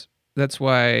 that's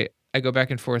why I go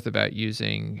back and forth about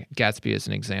using Gatsby as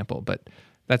an example, but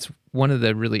that's one of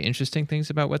the really interesting things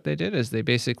about what they did is they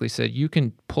basically said you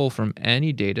can pull from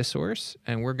any data source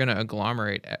and we're going to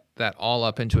agglomerate that all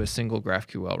up into a single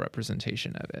GraphQL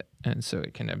representation of it. And so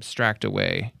it can abstract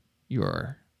away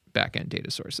your backend data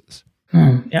sources.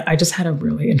 Yeah, I just had a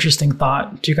really interesting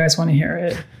thought. Do you guys want to hear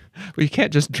it? Well, you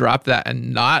can't just drop that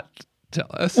and not tell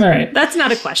us. All right. That's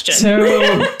not a question.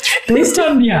 So based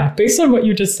on what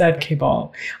you just said,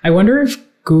 KBall, I wonder if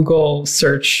Google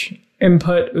search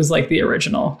input was like the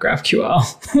original GraphQL.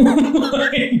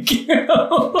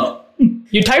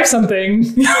 You type something,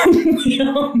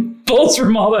 pulls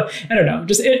from all the, I don't know,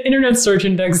 just internet search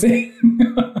indexing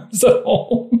as a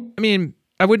whole. I mean,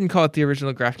 I wouldn't call it the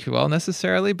original GraphQL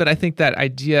necessarily, but I think that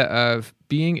idea of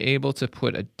being able to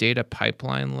put a data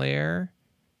pipeline layer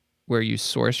where you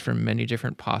source from many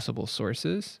different possible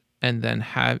sources and then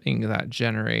having that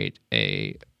generate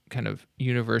a kind of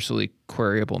universally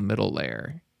queryable middle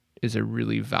layer is a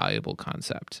really valuable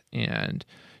concept. And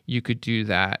you could do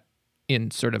that in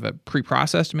sort of a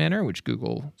pre-processed manner, which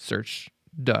Google search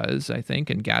does, I think,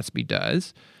 and Gatsby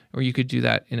does. Or you could do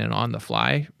that in an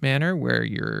on-the-fly manner where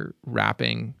you're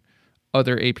wrapping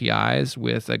other APIs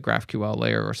with a GraphQL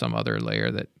layer or some other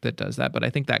layer that does that. But I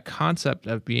think that concept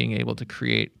of being able to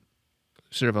create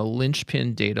sort of a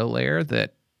linchpin data layer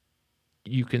that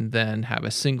you can then have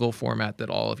a single format that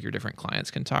all of your different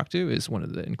clients can talk to is one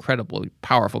of the incredibly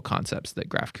powerful concepts that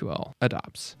GraphQL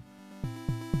adopts.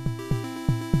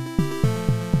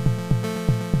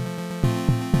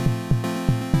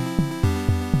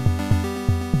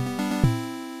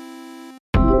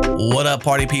 What up,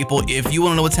 party people? If you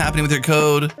want to know what's happening with your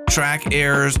code, track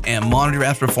errors, and monitor your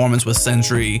app's performance with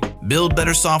Sentry, build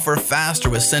better software faster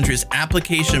with Sentry's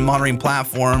application monitoring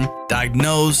platform,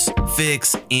 diagnose,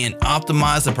 fix, and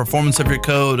optimize the performance of your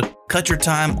code, cut your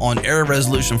time on error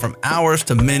resolution from hours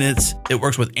to minutes. It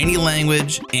works with any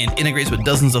language and integrates with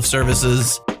dozens of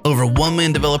services. Over 1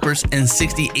 million developers and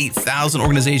 68,000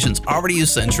 organizations already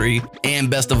use Sentry. And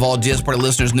best of all, JS Party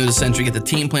listeners new to Sentry get the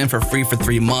team plan for free for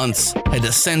 3 months. Head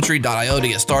to Sentry.io to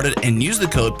get started and use the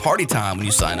code PARTYTIME when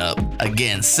you sign up.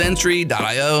 Again,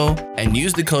 Sentry.io and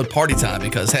use the code PARTYTIME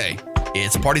because, hey,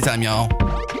 it's party time, y'all.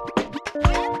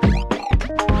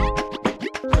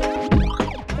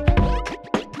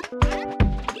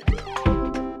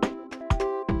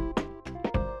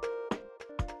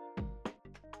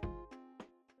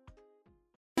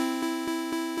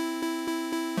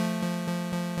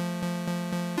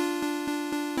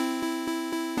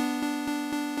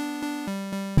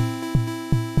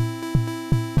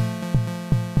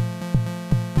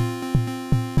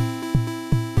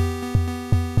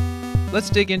 Let's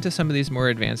dig into some of these more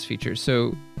advanced features.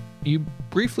 So you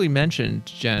briefly mentioned,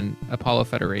 Jenn, Apollo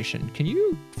Federation. Can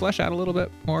you flesh out a little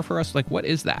bit more for us? Like, what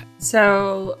is that?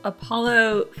 So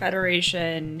Apollo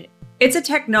Federation, it's a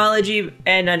technology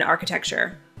and an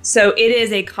architecture. So it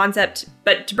is a concept,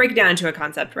 but to break it down into a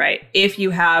concept, right? If you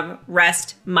have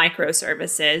REST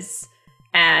microservices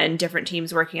and different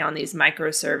teams working on these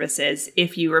microservices,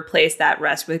 if you replace that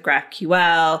REST with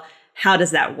GraphQL, how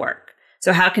does that work?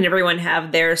 So how can everyone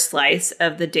have their slice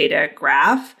of the data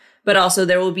graph, but also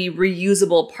there will be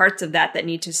reusable parts of that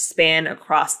need to span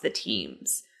across the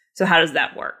teams. So how does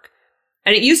that work?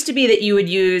 And it used to be that you would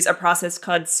use a process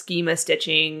called schema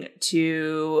stitching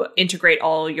to integrate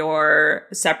all your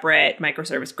separate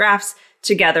microservice graphs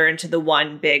together into the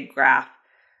one big graph.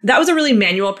 That was a really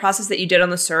manual process that you did on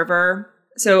the server.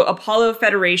 So Apollo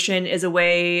Federation is a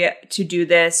way to do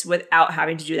this without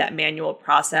having to do that manual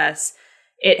process.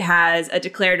 It has a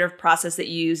declarative process that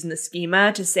you use in the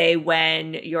schema to say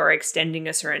when you're extending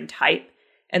a certain type.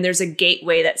 And there's a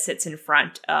gateway that sits in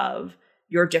front of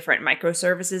your different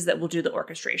microservices that will do the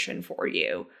orchestration for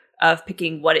you of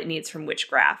picking what it needs from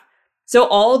which graph. So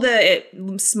all the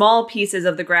small pieces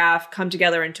of the graph come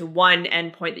together into one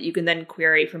endpoint that you can then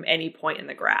query from any point in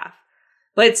the graph.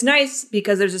 But it's nice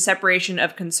because there's a separation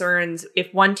of concerns.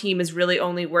 If one team is really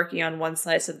only working on one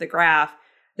slice of the graph,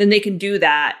 then they can do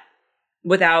that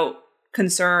without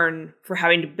concern for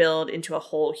having to build into a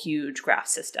whole huge graph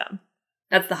system.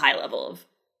 That's the high level of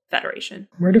federation.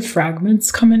 Where do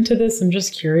fragments come into this? I'm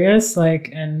just curious,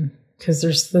 and because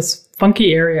there's this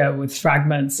funky area with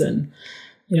fragments and,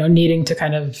 needing to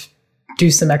kind of do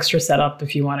some extra setup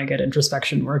if you want to get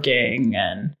introspection working.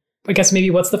 And I guess maybe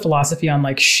what's the philosophy on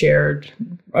shared?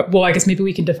 Well, I guess maybe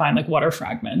we can define what are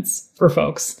fragments for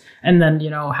folks, and then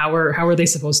how are they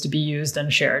supposed to be used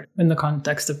and shared in the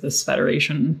context of this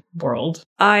federation world?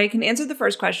 I can answer the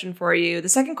first question for you. The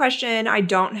second question, I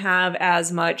don't have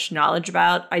as much knowledge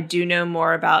about. I do know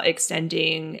more about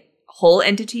extending whole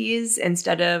entities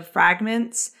instead of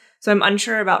fragments, so I'm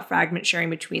unsure about fragment sharing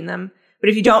between them. But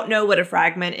if you don't know what a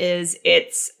fragment is,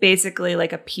 it's basically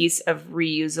like a piece of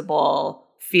reusable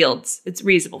fields. It's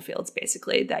reusable fields,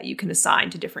 basically, that you can assign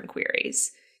to different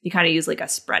queries. You kind of use a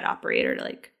spread operator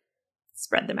to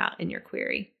spread them out in your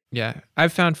query. Yeah,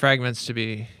 I've found fragments to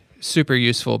be super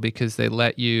useful because they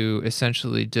let you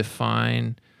essentially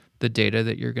define the data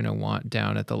that you're going to want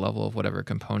down at the level of whatever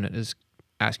component is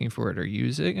asking for it or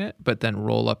using it, but then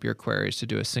roll up your queries to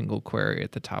do a single query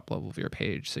at the top level of your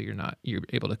page. So you're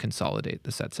able to consolidate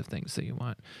the sets of things that you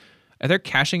want. Are there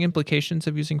caching implications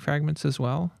of using fragments as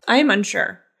well? I am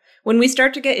unsure. When we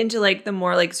start to get into the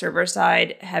more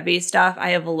server-side heavy stuff,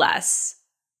 I have less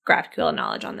GraphQL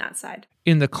knowledge on that side.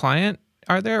 In the client,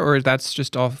 are there? Or that's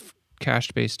just all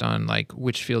cached based on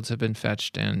which fields have been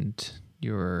fetched and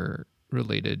your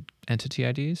related entity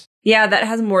IDs? Yeah, that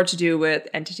has more to do with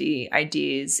entity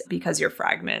IDs because your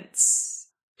fragments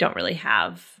don't really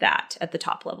have that at the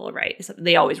top level, right? So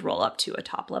they always roll up to a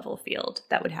top level field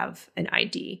that would have an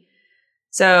ID.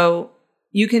 So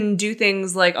you can do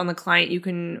things on the client, you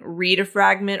can read a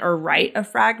fragment or write a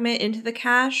fragment into the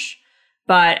cache.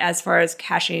 But as far as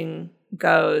caching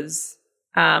goes,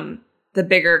 the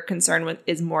bigger concern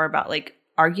is more about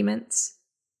arguments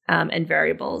and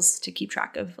variables to keep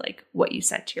track of what you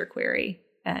sent to your query.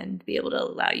 and be able to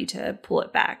allow you to pull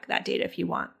it back, that data, if you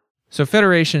want. So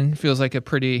federation feels like a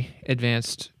pretty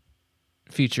advanced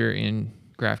feature in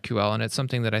GraphQL, and it's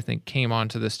something that I think came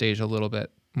onto the stage a little bit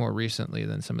more recently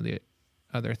than some of the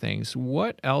other things.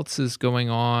 What else is going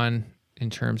on in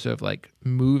terms of like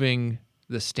moving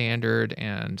the standard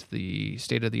and the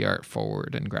state of the art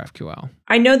forward in GraphQL?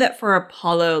 I know that for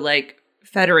Apollo, like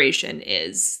federation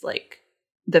is like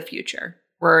the future.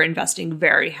 We're investing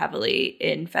very heavily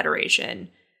in federation.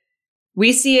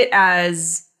 We see it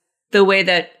as the way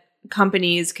that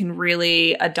companies can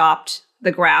really adopt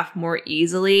the graph more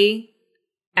easily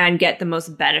and get the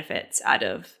most benefits out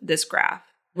of this graph.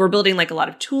 We're building like a lot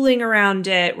of tooling around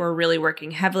it. We're really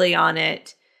working heavily on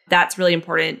it. That's really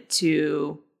important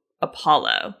to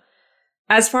Apollo.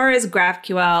 As far as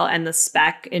GraphQL and the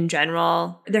spec in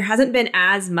general, there hasn't been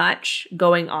as much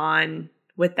going on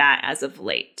with that as of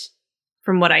late,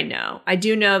 from what I know. I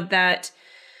do know that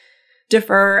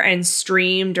defer and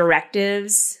stream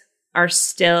directives are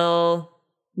still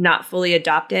not fully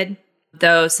adopted,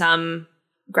 though some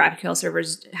GraphQL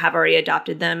servers have already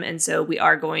adopted them. And so we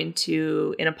are going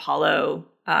to, in Apollo,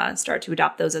 start to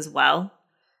adopt those as well,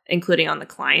 including on the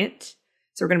client.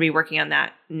 So we're going to be working on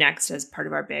that next as part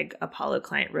of our big Apollo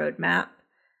client roadmap.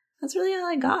 That's really all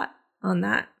I got on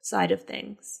that side of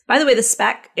things. By the way, the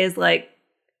spec is like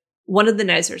one of the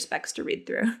nicer specs to read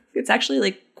through. It's actually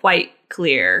like quite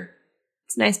clear.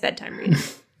 It's nice bedtime reading.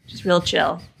 Just real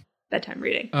chill bedtime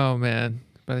reading. Oh man,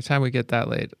 by the time we get that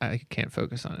late, I can't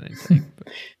focus on anything.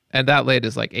 And that late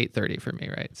is like 8:30 for me,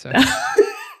 right? So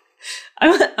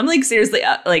I'm like seriously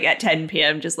up, like at 10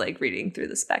 p.m. just like reading through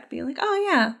the spec, being like, oh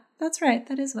yeah, that's right.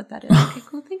 That is what that is. Okay,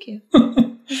 cool. Thank you.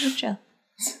 Chill.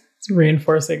 It's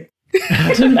reinforcing.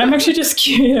 I'm actually just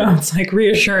curious. It's like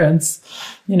reassurance,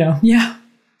 yeah.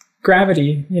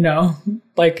 Gravity,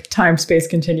 like time, space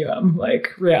continuum,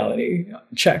 like reality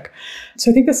check.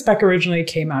 So I think the spec originally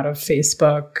came out of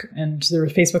Facebook, and there were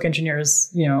Facebook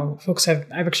engineers,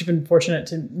 I've actually been fortunate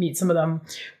to meet some of them,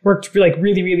 worked like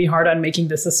really, really hard on making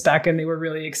this a spec, and they were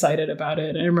really excited about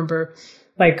it. And I remember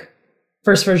like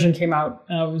first version came out,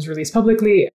 was released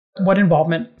publicly. What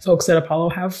involvement folks at Apollo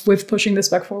have with pushing the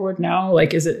spec forward now?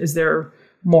 Like, is there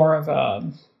more of a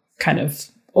kind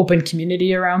of open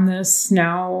community around this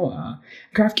now?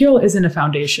 GraphQL isn't a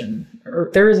foundation, or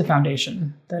there is a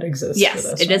foundation that exists. Yes, for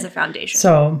this, it right? is a foundation.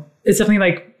 So it's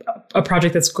definitely like a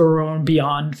project that's grown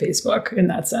beyond Facebook in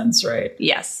that sense, right?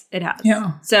 Yes, it has.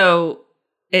 Yeah. So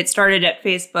it started at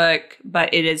Facebook,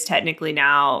 but it is technically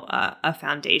now a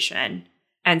foundation.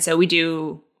 And so we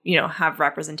do, have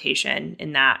representation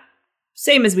in that,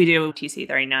 same as we do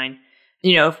TC39.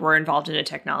 If we're involved in a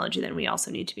technology, then we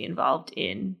also need to be involved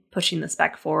in pushing the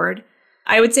spec forward.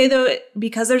 I would say, though,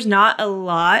 because there's not a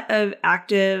lot of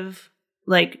active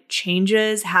like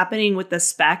changes happening with the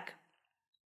spec,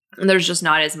 and there's just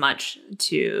not as much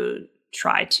to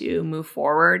try to move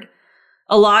forward.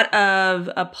 A lot of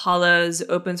Apollo's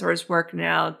open source work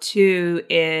now, too,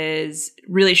 is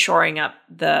really shoring up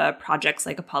the projects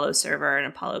like Apollo Server and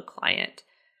Apollo Client.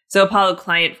 So Apollo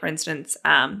Client, for instance,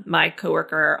 my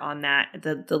coworker on that,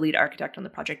 the lead architect on the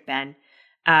project, Ben,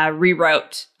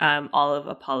 rewrote all of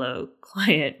Apollo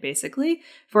Client basically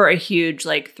for a huge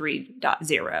like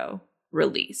 3.0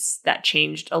 release that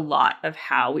changed a lot of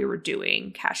how we were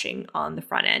doing caching on the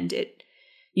front end. It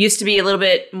used to be a little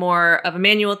bit more of a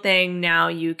manual thing. Now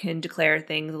you can declare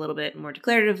things a little bit more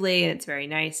declaratively, and it's very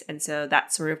nice. And so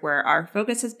that's sort of where our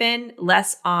focus has been,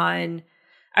 less on,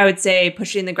 I would say,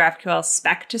 pushing the GraphQL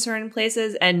spec to certain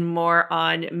places and more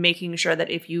on making sure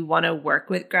that if you want to work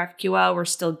with GraphQL, we're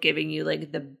still giving you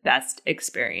like the best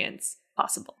experience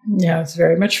possible. Yeah, it's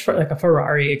very much like a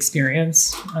Ferrari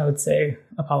experience, I would say.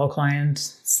 Apollo Client,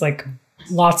 it's like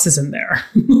lots is in there.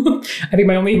 I think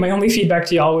my only feedback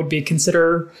to y'all would be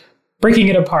consider breaking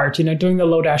it apart, doing the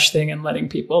Lodash thing and letting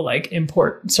people like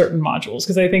import certain modules,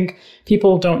 because I think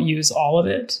people don't use all of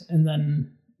it, and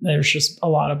then there's just a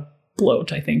lot of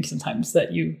bloat, I think, sometimes that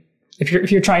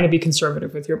if you're trying to be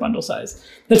conservative with your bundle size.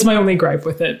 That's my only gripe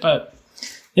with it, but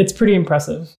it's pretty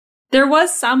impressive. There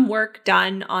was some work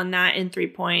done on that in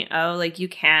 3.0. Like you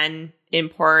can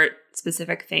import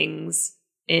specific things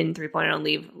in 3.0 and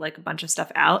leave like a bunch of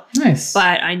stuff out. Nice.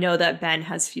 But I know that Ben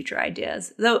has future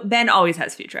ideas. Though Ben always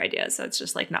has future ideas, so it's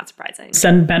just like not surprising.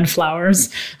 Send Ben flowers.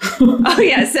 Oh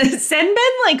yeah, send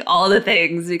Ben like all the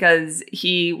things, because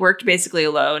he worked basically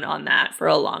alone on that for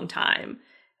a long time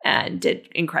and did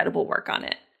incredible work on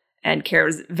it and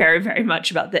cares very, very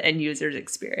much about the end user's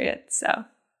experience. So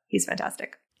he's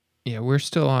fantastic. Yeah, we're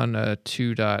still on a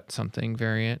 2 dot something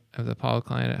variant of the Apollo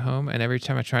client at home. And every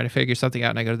time I try to figure something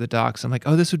out and I go to the docs, I'm like,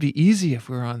 oh, this would be easy if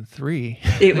we were on 3.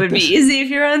 It would be easy if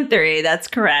you're on 3. That's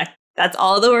correct. That's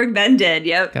all the work Ben did.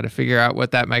 Yep. Got to figure out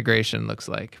what that migration looks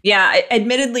like. Yeah,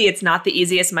 admittedly, it's not the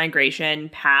easiest migration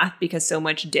path because so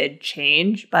much did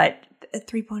change, but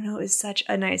 3.0 is such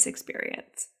a nice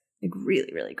experience. Like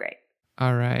really, really great.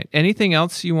 All right. Anything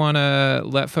else you want to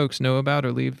let folks know about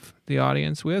or leave the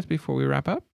audience with before we wrap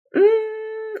up? I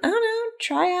don't know.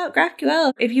 Try out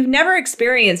GraphQL. If you've never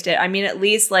experienced it, I mean, at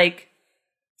least like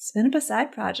spin up a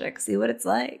side project, see what it's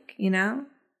like, you know?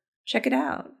 Check it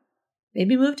out.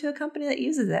 Maybe move to a company that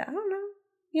uses it. I don't know,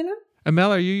 you know?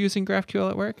 Amal, are you using GraphQL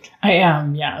at work? I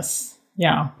am, yes.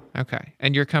 Yeah. Okay.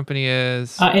 And your company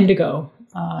is? Indigo.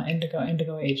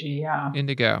 Indigo AG, yeah.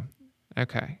 Indigo.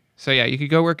 Okay. So yeah, you could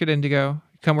go work at Indigo.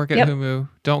 Come work at Humu.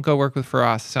 Don't go work with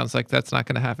Feross. Sounds like that's not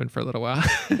going to happen for a little while.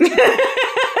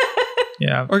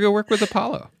 Yeah. Or go work with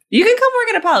Apollo. You can come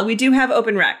work at Apollo. We do have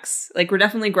open recs. Like, we're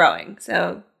definitely growing.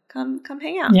 So come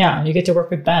hang out. Yeah, you get to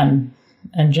work with Ben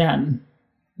and Jenn.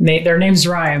 Their names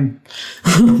rhyme.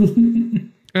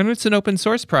 And it's an open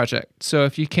source project. So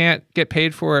if you can't get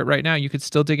paid for it right now, you could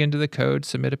still dig into the code,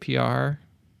 submit a PR,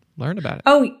 learn about it.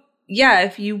 Oh, yeah.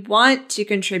 If you want to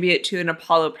contribute to an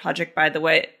Apollo project, by the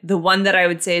way, the one that I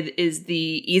would say is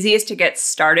the easiest to get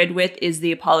started with is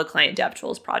the Apollo Client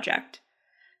DevTools project.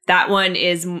 That one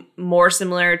is more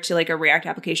similar to like a React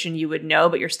application you would know,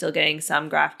 but you're still getting some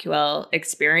GraphQL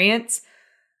experience.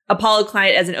 Apollo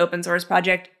Client as an open source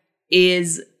project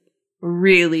is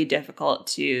really difficult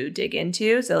to dig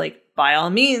into. So like, by all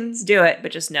means, do it,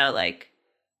 but just know like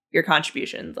your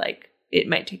contributions, like it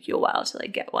might take you a while to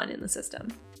like get one in the system.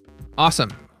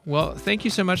 Awesome. Well, thank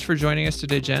you so much for joining us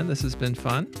today, Jenn. This has been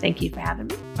fun. Thank you for having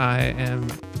me. I am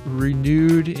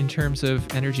renewed in terms of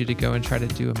energy to go and try to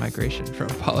do a migration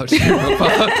from Apollo to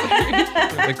Apollo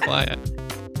with the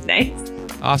client. Nice.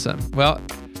 Awesome. Well,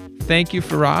 thank you,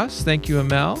 Feross. Thank you,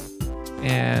 Amal.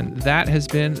 And that has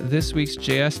been this week's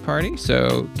JS Party.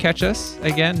 So catch us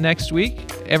again next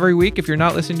week. Every week, if you're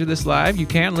not listening to this live, you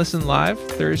can listen live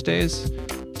Thursdays,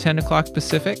 10 o'clock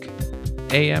Pacific.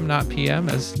 AM, not PM,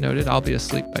 as noted. I'll be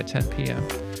asleep by 10 p.m.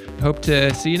 Hope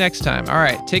to see you next time. All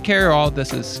right, take care, all.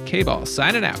 This is KBall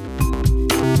signing out.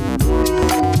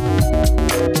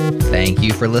 Thank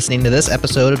you for listening to this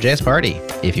episode of JS Party.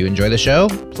 If you enjoy the show,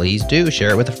 please do share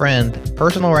it with a friend.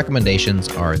 Personal recommendations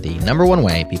are the #1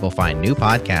 way people find new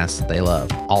podcasts they love.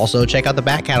 Also, check out the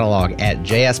back catalog at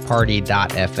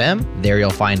jsparty.fm. There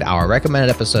you'll find our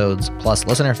recommended episodes, plus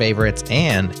listener favorites,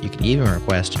 and you can even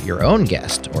request your own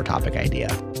guest or topic idea.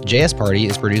 JS Party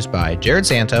is produced by Jared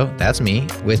Santo, that's me,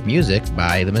 with music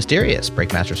by the mysterious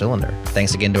Breakmaster Cylinder.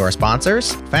 Thanks again to our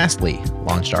sponsors, Fastly,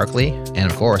 LaunchDarkly,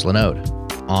 and of course, Linode.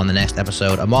 On the next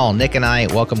episode, Amal, Nick, and I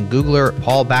welcome Googler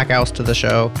Paul Backhouse to the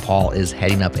show. Paul is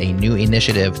heading up a new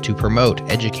initiative to promote,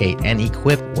 educate, and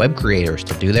equip web creators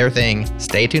to do their thing.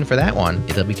 Stay tuned for that one.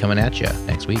 It'll be coming at you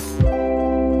next week.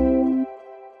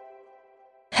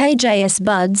 Hey JS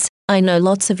buds, I know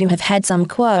lots of you have had some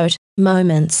quote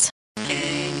moments.